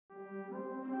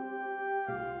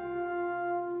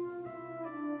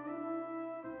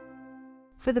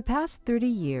For the past 30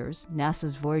 years,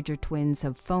 NASA's Voyager twins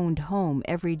have phoned home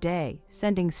every day,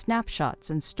 sending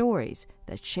snapshots and stories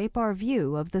that shape our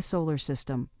view of the solar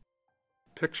system.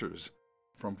 Pictures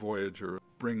from Voyager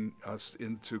bring us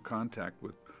into contact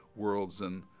with worlds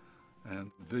and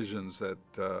visions that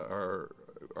are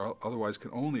otherwise can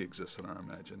only exist in our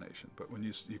imagination. But when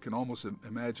you can almost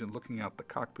imagine looking out the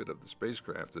cockpit of the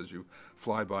spacecraft as you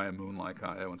fly by a moon like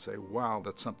Io and say, wow,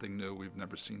 that's something new, we've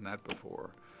never seen that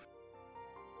before.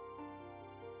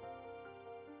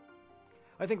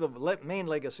 I think the main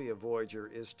legacy of Voyager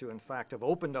is to, in fact, have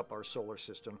opened up our solar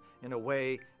system in a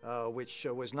way which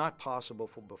was not possible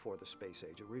before the space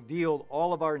age. It revealed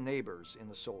all of our neighbors in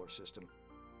the solar system.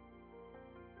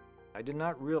 I did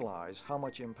not realize how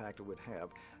much impact it would have.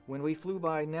 When we flew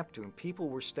by Neptune, people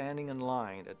were standing in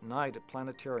line at night at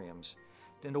planetariums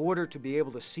in order to be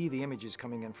able to see the images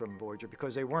coming in from Voyager,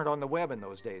 because they weren't on the web in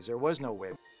those days. There was no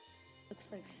web. Looks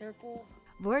like circle.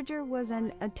 Voyager was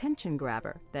an attention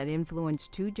grabber that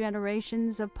influenced 2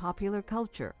 generations of popular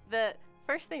culture. The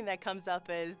first thing that comes up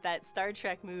is that Star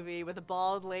Trek movie with a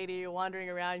bald lady wandering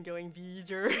around going,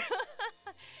 Voyager.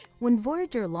 When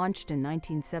Voyager launched in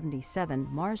 1977,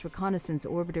 Mars Reconnaissance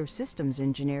Orbiter Systems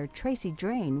engineer Tracy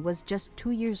Drain was just 2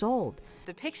 years old.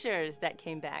 The pictures that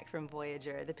came back from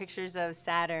Voyager, the pictures of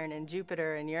Saturn and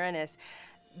Jupiter and Uranus,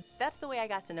 that's the way I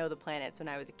got to know the planets when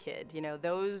I was a kid. You know,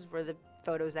 those were the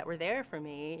photos that were there for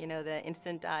me, you know, the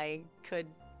instant I could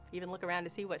even look around to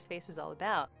see what space was all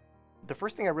about. The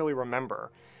first thing I really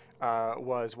remember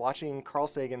was watching Carl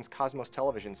Sagan's Cosmos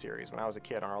television series when I was a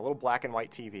kid on our little black and white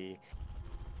TV.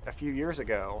 A few years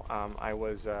ago, I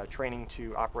was training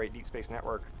to operate Deep Space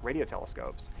Network radio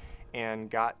telescopes and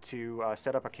got to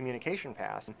set up a communication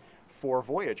pass for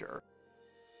Voyager.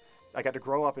 I got to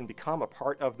grow up and become a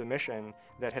part of the mission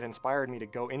that had inspired me to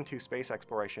go into space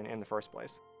exploration in the first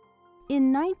place.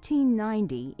 In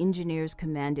 1990, engineers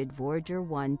commanded Voyager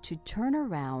 1 to turn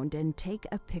around and take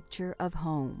a picture of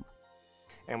home.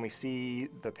 And we see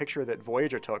the picture that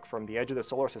Voyager took from the edge of the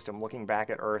solar system looking back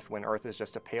at Earth when Earth is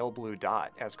just a pale blue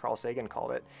dot, as Carl Sagan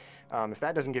called it. If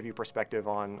that doesn't give you perspective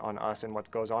on us and what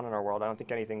goes on in our world, I don't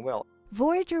think anything will.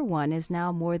 Voyager 1 is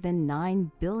now more than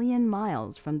 9 billion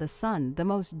miles from the Sun, the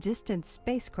most distant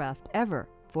spacecraft ever.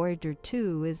 Voyager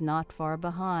 2 is not far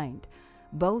behind.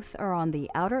 Both are on the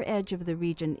outer edge of the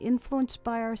region influenced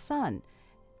by our Sun.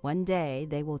 One day,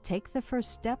 they will take the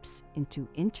first steps into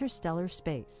interstellar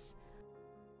space.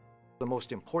 The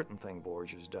most important thing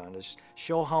Voyager's done is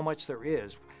show how much there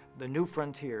is, the new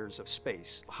frontiers of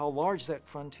space, how large that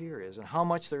frontier is and how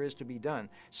much there is to be done,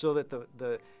 so that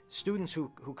the students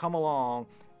who come along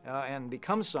and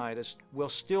become scientists will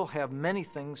still have many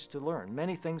things to learn,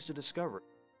 many things to discover.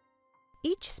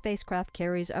 Each spacecraft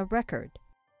carries a record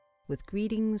with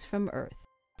greetings from Earth.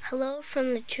 Hello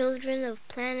from the children of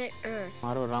planet Earth.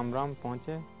 The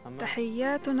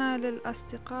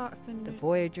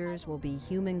Voyagers will be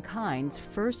humankind's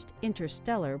first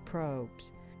interstellar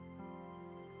probes.